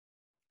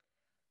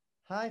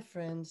Hi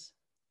friends,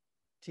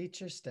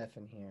 teacher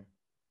Stefan here.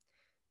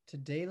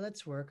 Today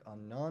let's work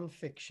on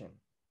nonfiction,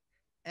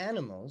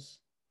 animals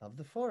of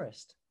the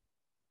forest.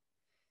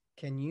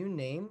 Can you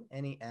name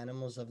any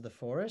animals of the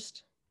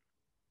forest?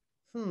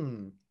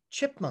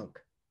 Chipmunk,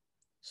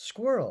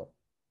 squirrel,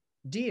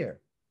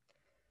 deer.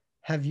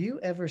 Have you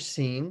ever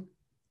seen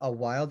a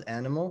wild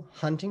animal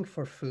hunting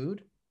for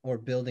food or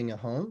building a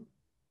home?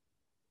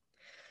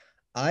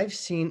 I've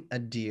seen a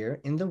deer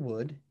in the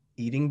wood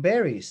eating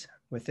berries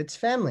with its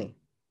family.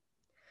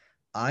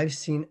 I've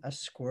seen a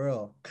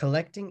squirrel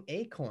collecting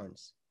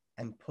acorns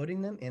and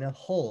putting them in a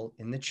hole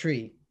in the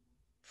tree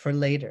for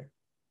later.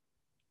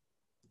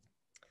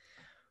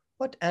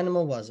 What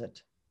animal was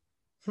it?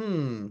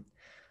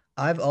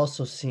 I've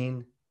also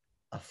seen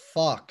a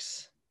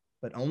fox,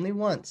 but only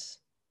once,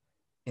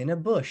 in a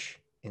bush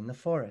in the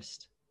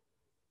forest.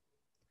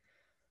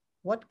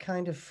 What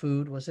kind of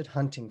food was it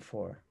hunting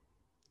for?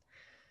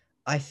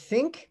 I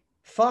think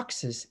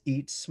foxes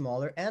eat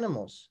smaller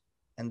animals,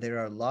 and there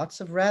are lots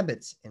of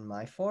rabbits in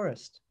my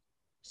forest.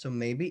 So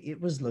maybe it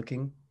was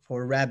looking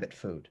for rabbit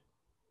food.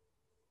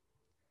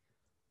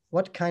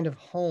 What kind of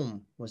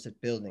home was it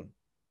building?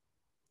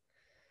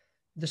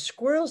 The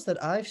squirrels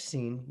that I've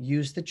seen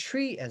use the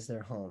tree as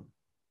their home.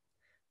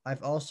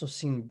 I've also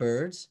seen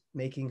birds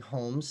making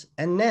homes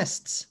and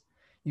nests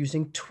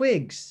using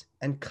twigs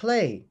and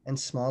clay and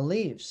small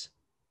leaves.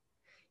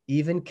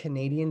 Even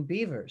Canadian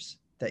beavers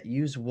that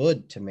use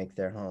wood to make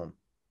their home.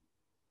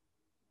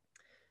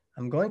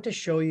 I'm going to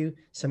show you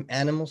some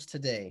animals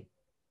today,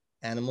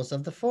 animals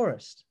of the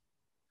forest.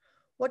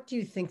 What do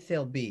you think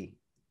they'll be?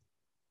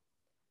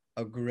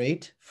 A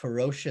great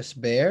ferocious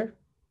bear?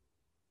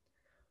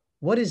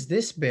 What is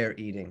this bear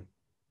eating?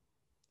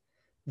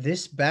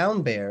 This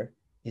brown bear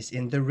is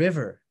in the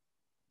river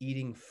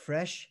eating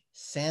fresh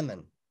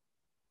salmon.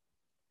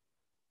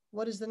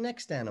 What is the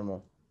next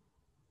animal?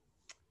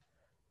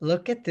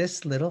 Look at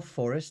this little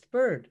forest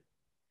bird.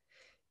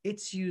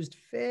 It's used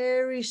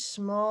very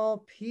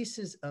small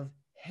pieces of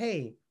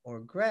hay or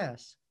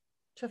grass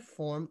to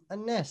form a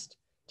nest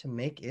to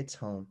make its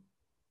home.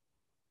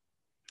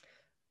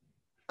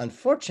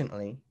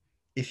 Unfortunately,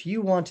 if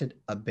you wanted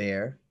a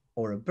bear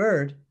or a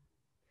bird,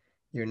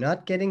 you're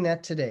not getting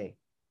that today.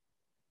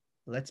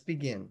 Let's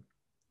begin.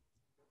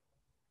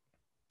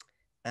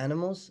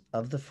 Animals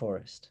of the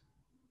forest.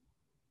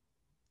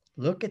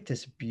 Look at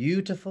this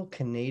beautiful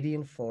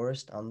Canadian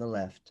forest on the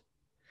left.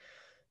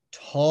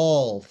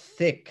 Tall,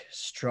 thick,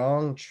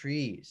 strong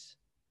trees,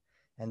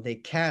 and they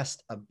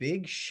cast a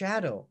big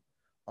shadow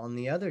on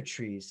the other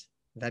trees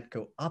that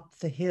go up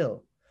the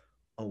hill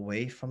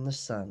away from the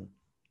sun.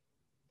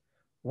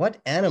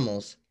 What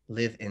animals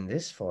live in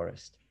this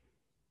forest?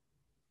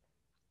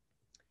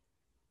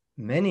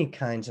 Many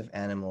kinds of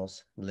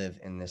animals live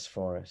in this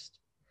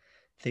forest.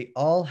 They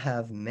all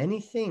have many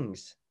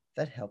things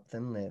that help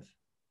them live.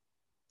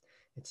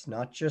 It's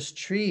not just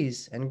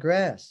trees and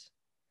grass.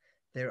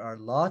 There are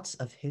lots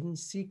of hidden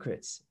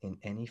secrets in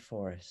any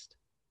forest.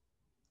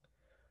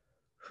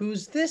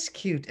 Who's this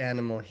cute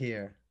animal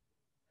here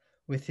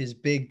with his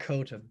big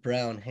coat of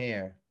brown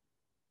hair?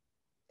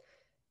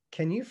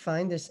 Can you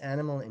find this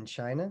animal in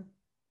China?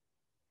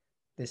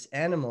 This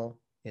animal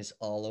is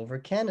all over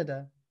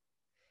Canada.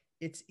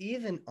 It's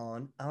even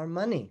on our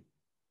money.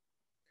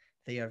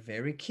 They are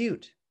very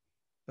cute,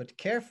 but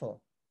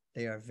careful.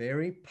 They are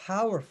very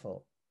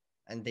powerful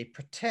and they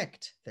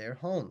protect their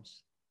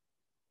homes.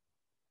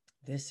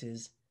 This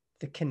is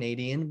the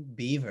Canadian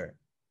beaver.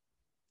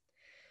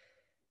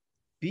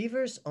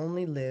 Beavers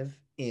only live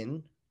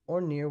in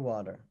or near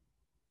water.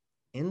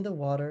 In the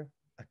water,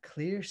 a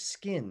clear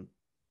skin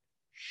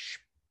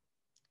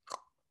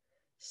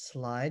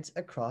slides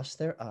across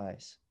their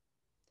eyes.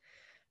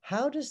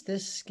 How does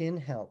this skin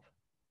help?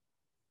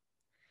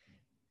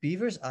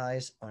 Beavers'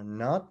 eyes are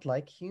not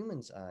like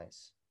humans'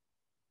 eyes.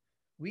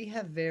 We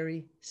have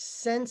very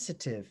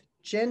sensitive,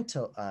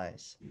 gentle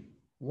eyes.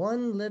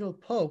 One little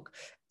poke,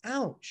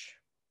 ouch!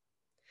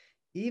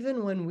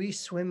 Even when we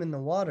swim in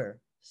the water,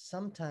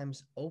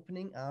 sometimes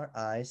opening our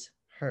eyes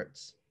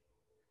hurts,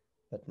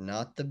 but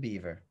not the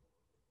beaver.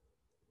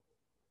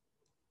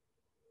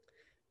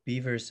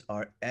 Beavers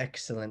are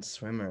excellent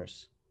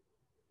swimmers.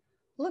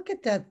 Look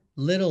at that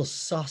little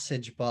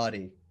sausage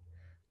body.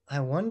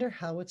 I wonder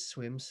how it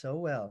swims so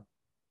well.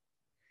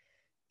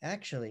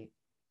 Actually,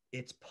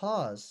 its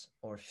paws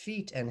or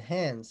feet and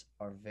hands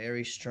are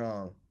very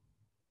strong.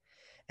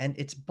 And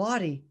its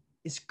body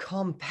is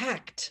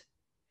compact.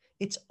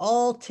 It's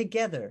all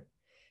together.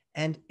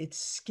 And its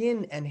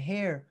skin and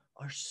hair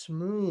are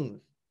smooth.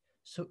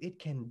 So it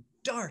can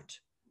dart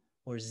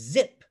or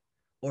zip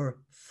or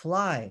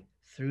fly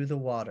through the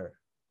water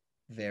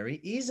very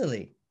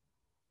easily.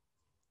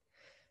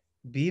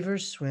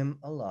 Beavers swim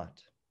a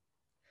lot.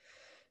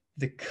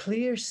 The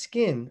clear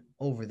skin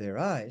over their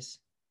eyes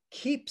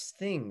keeps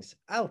things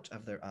out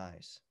of their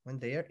eyes when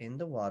they are in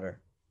the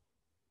water.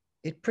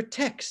 It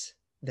protects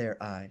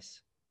their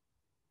eyes.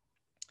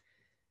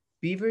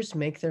 Beavers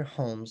make their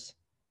homes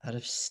out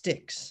of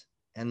sticks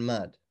and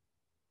mud.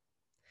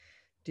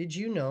 Did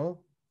you know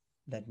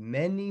that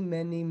many,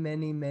 many,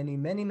 many, many,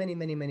 many, many,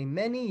 many, many,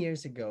 many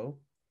years ago,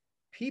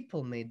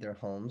 people made their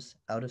homes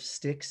out of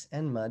sticks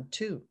and mud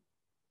too.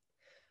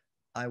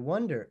 I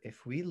wonder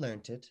if we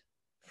learnt it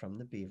from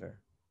the beaver.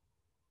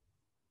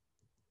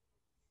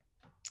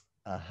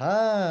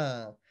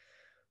 Aha!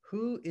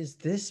 Who is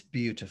this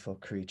beautiful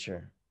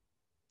creature?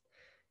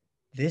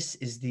 This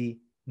is the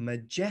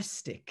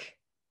majestic,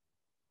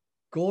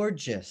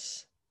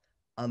 gorgeous,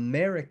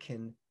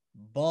 American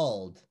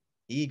bald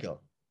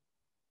eagle.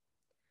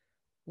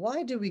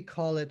 Why do we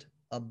call it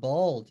a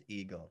bald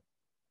eagle?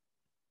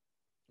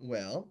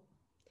 Well,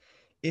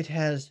 it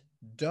has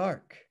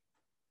dark,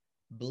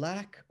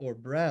 black or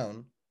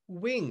brown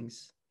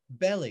wings,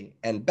 belly,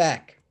 and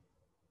back.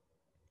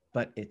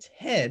 But its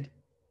head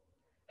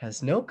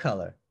has no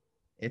color.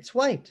 It's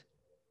white.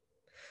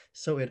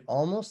 So it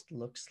almost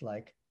looks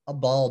like a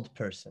bald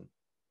person.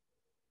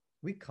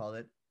 We call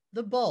it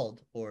the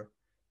bald or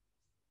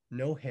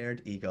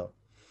no-haired eagle.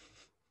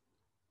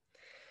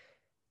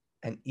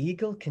 An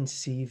eagle can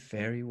see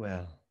very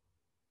well.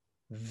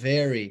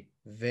 Very,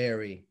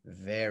 very,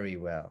 very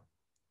well.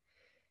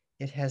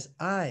 It has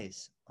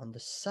eyes on the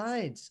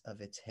sides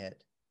of its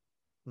head,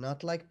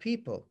 not like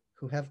people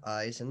who have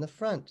eyes in the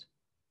front.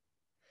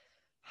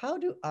 How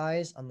do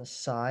eyes on the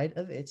side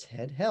of its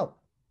head help?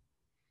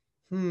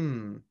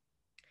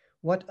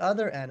 What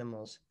other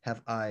animals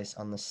have eyes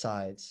on the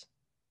sides?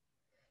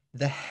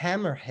 The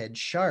hammerhead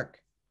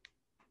shark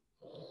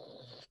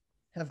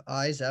have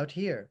eyes out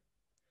here,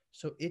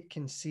 so it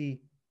can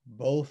see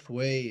both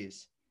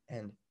ways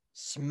and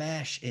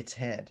smash its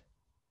head.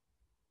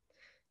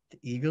 The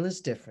eagle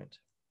is different.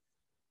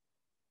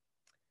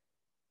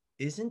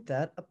 Isn't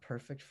that a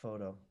perfect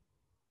photo?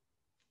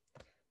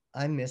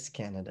 I miss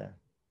Canada.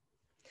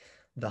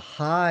 The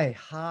high,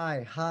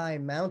 high, high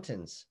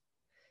mountains,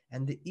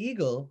 and the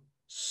eagle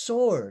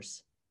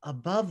soars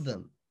above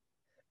them,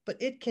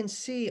 but it can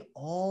see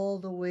all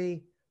the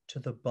way to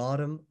the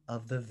bottom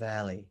of the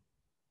valley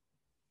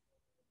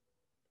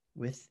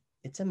with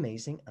its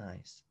amazing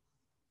eyes.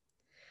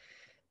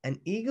 An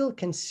eagle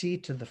can see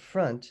to the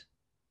front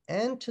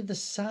and to the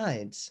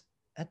sides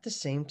at the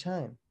same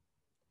time.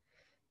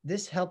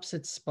 This helps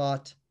it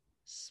spot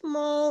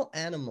small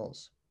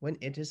animals when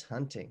it is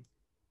hunting.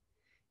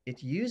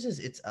 It uses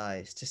its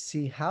eyes to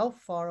see how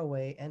far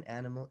away an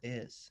animal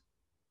is.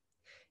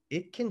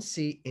 It can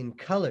see in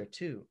color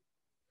too.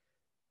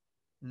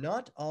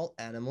 Not all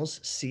animals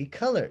see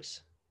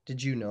colors.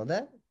 Did you know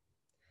that?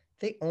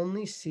 They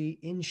only see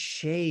in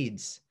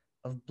shades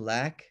of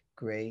black,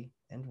 gray,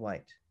 and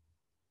white.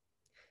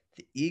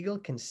 The eagle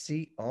can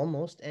see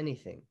almost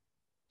anything,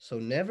 so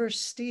never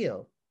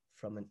steal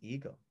from an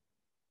eagle.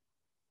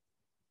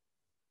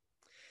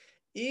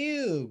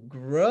 Ew,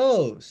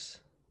 gross.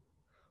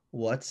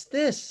 What's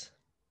this?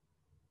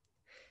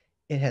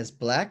 It has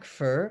black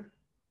fur,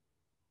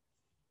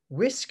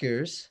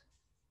 whiskers.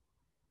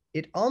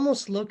 It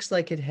almost looks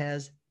like it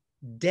has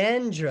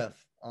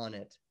dandruff on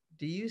it.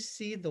 Do you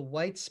see the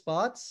white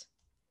spots?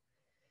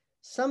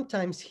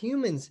 Sometimes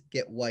humans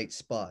get white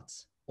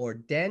spots or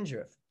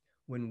dandruff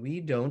when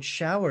we don't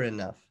shower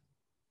enough.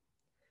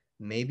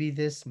 Maybe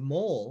this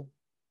mole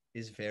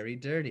is very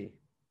dirty.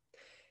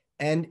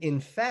 And in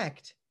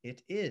fact,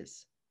 it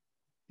is,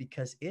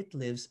 because it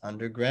lives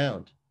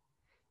underground.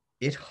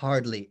 It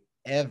hardly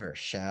ever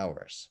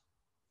showers.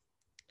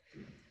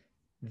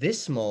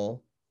 This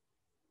mole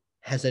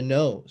has a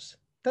nose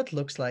that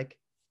looks like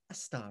a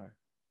star.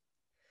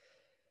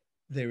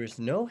 There is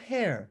no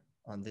hair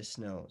on this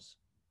nose.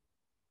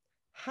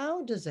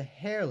 How does a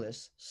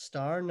hairless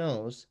star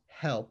nose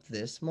help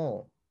this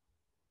mole?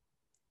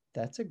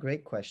 That's a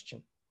great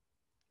question.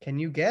 Can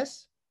you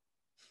guess?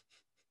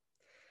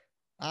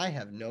 I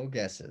have no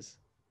guesses.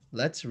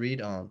 Let's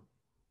read on.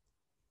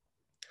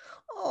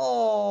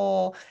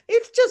 Oh,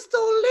 it's just so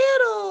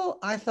little.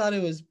 I thought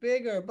it was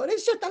bigger, but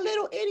it's just a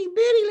little itty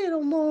bitty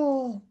little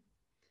mole.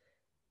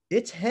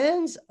 Its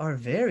hands are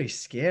very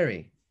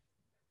scary.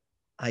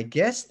 I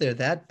guess they're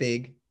that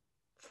big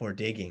for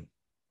digging.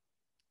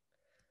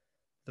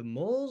 The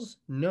mole's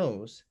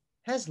nose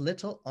has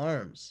little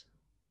arms.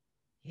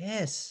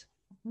 Yes.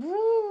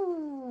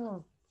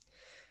 The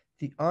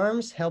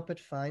arms help it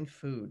find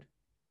food.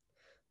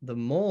 The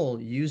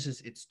mole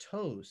uses its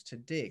toes to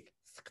dig.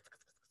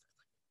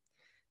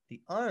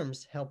 The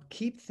arms help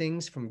keep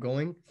things from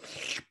going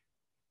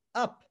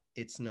up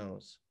its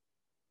nose.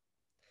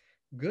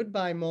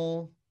 Goodbye,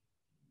 mole.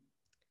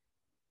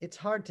 It's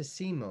hard to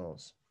see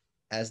moles,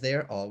 as they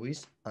are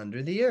always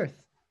under the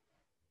earth.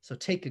 So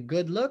take a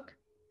good look.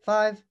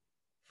 5,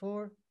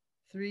 4,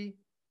 3,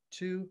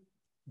 2,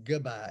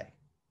 goodbye.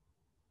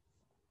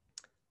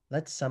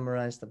 Let's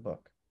summarize the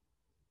book.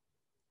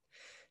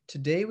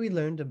 Today we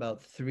learned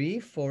about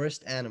 3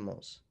 forest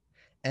animals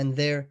and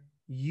their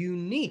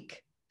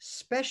unique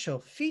special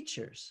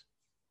features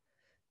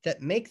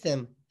that make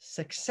them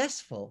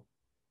successful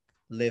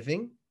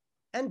living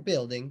and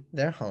building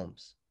their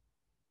homes.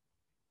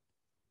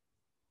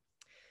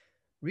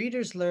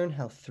 Readers learn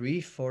how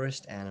 3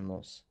 forest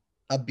animals,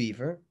 a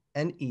beaver,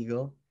 an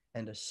eagle,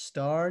 and a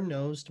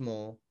star-nosed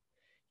mole,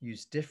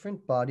 use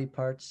different body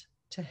parts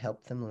to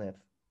help them live.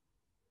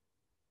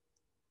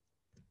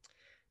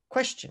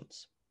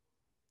 Questions.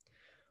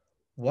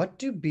 What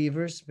do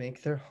beavers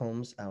make their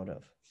homes out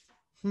of?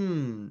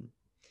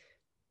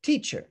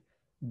 Teacher,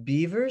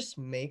 beavers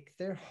make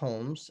their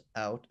homes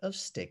out of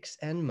sticks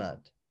and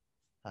mud.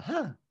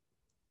 Aha!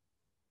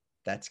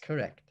 That's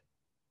correct.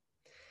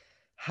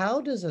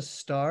 How does a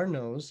star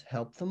nose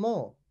help the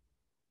mole?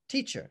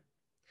 Teacher,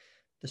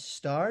 the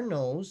star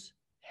nose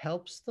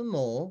helps the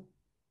mole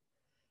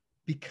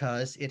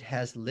because it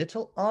has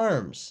little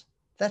arms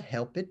that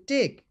help it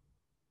dig.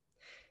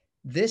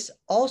 This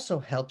also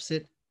helps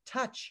it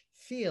touch,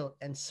 feel,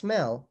 and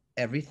smell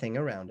everything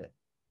around it.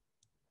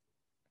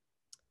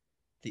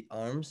 The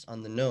arms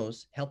on the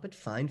nose help it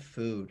find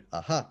food,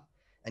 aha,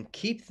 and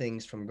keep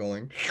things from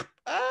going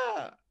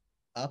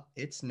up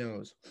its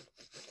nose.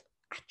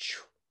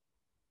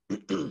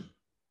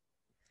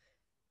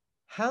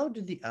 How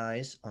do the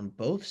eyes on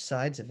both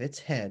sides of its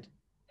head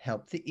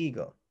help the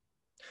eagle?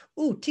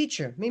 Ooh,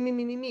 teacher,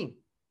 me.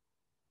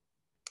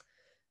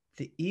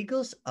 The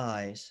eagle's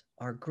eyes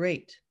are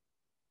great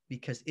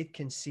because it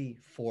can see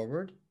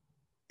forward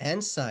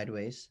and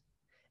sideways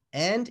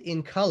and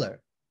in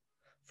color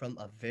from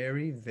a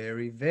very,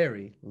 very,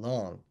 very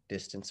long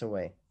distance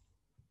away.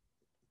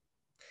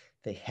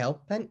 They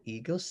help an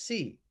eagle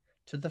see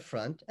to the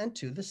front and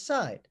to the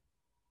side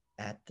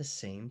at the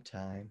same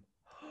time.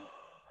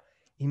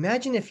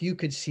 Imagine if you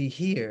could see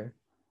here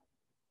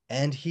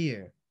and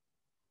here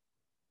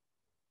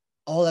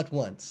all at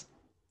once.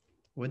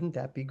 Wouldn't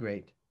that be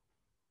great?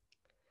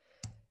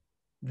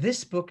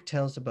 This book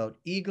tells about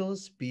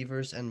eagles,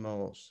 beavers, and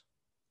moles.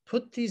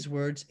 Put these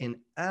words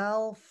in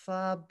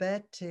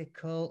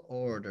alphabetical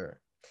order.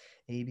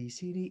 A, B,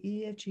 C, D,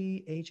 E, F,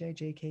 G, H, I,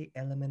 J, K,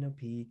 L, M, N, O,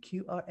 P,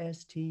 Q, R,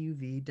 S, T, U,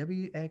 V,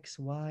 W, X,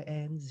 Y,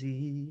 and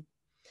Z.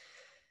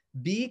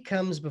 B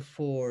comes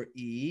before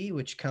E,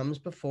 which comes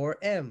before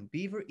M.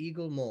 Beaver,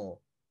 eagle,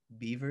 mole.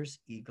 Beavers,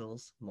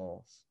 eagles,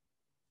 moles.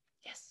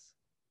 Yes.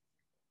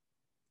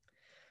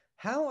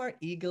 How are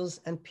eagles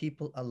and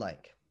people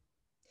alike?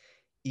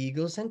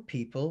 Eagles and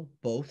people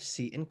both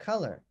see in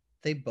color.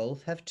 They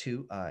both have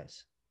two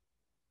eyes.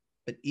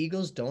 But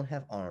eagles don't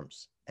have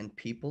arms, and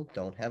people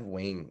don't have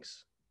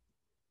wings.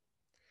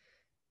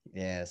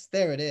 Yes,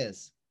 there it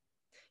is.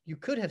 You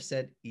could have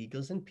said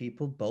eagles and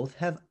people both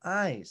have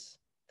eyes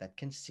that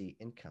can see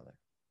in color.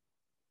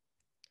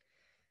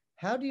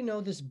 How do you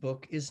know this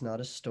book is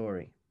not a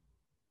story?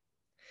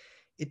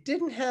 It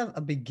didn't have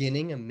a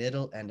beginning, a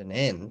middle, and an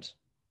end.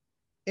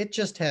 It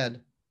just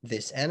had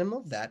this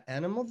animal, that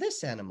animal,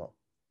 this animal.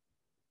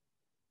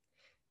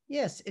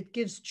 Yes, it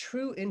gives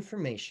true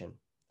information,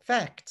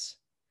 facts,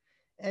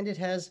 and it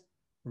has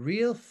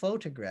real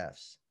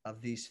photographs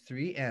of these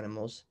three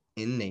animals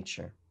in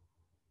nature.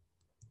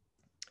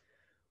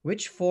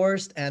 Which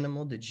forest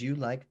animal did you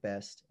like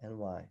best and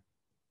why?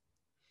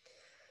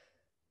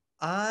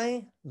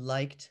 I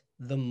liked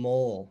the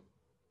mole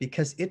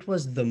because it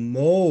was the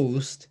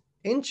most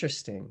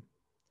interesting.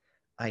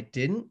 I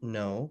didn't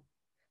know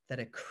that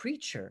a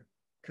creature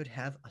could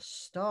have a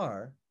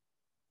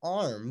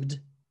star-armed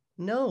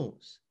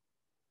nose.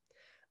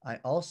 I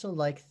also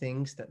like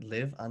things that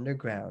live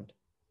underground.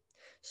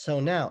 So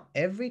now,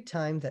 every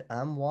time that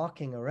I'm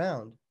walking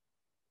around,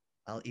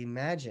 I'll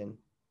imagine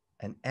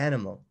an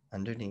animal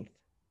underneath.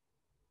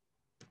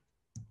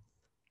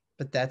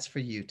 But that's for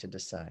you to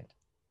decide.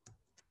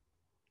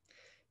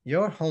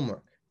 Your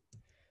homework.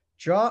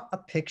 Draw a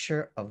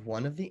picture of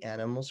one of the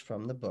animals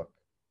from the book.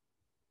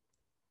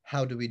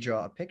 How do we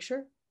draw a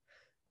picture?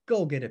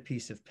 Go get a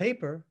piece of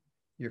paper,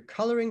 your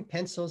coloring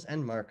pencils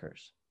and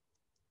markers.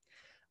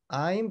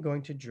 I am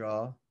going to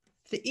draw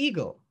the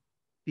eagle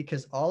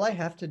because all I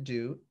have to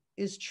do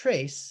is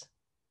trace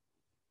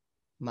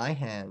my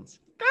hands.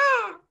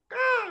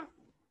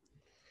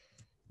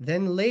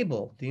 Then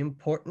label the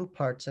important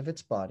parts of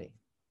its body.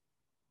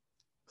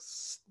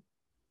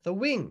 The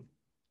wing,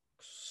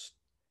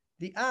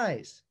 the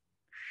eyes,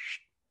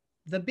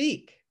 the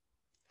beak,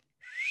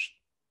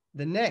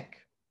 the neck,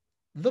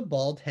 the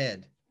bald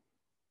head,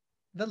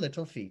 the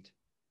little feet.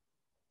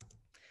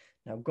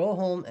 Now go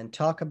home and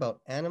talk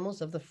about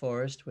animals of the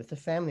forest with a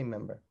family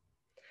member.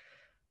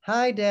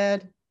 Hi,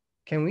 Dad.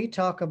 Can we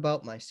talk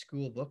about my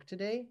school book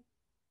today?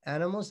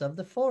 Animals of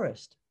the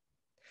forest.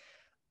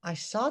 I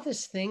saw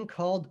this thing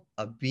called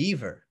a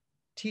beaver.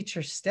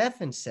 Teacher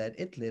Stefan said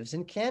it lives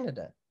in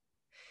Canada.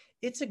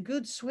 It's a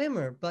good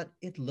swimmer, but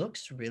it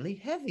looks really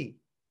heavy.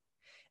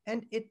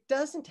 And it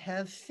doesn't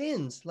have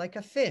fins like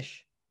a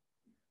fish.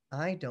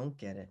 I don't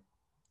get it.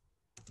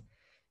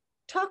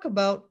 Talk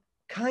about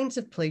kinds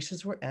of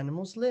places where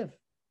animals live.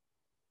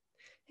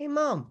 Hey,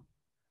 Mom,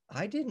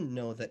 I didn't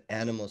know that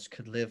animals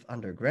could live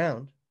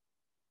underground.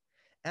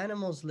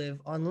 Animals live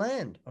on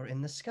land or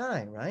in the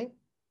sky, right?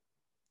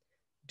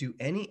 Do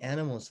any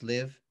animals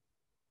live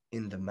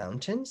in the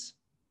mountains?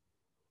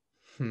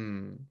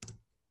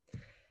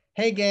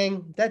 Hey,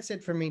 gang, that's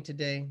it for me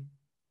today.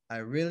 I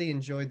really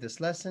enjoyed this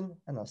lesson,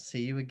 and I'll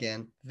see you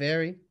again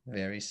very,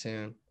 very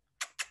soon.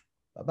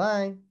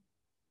 Bye-bye.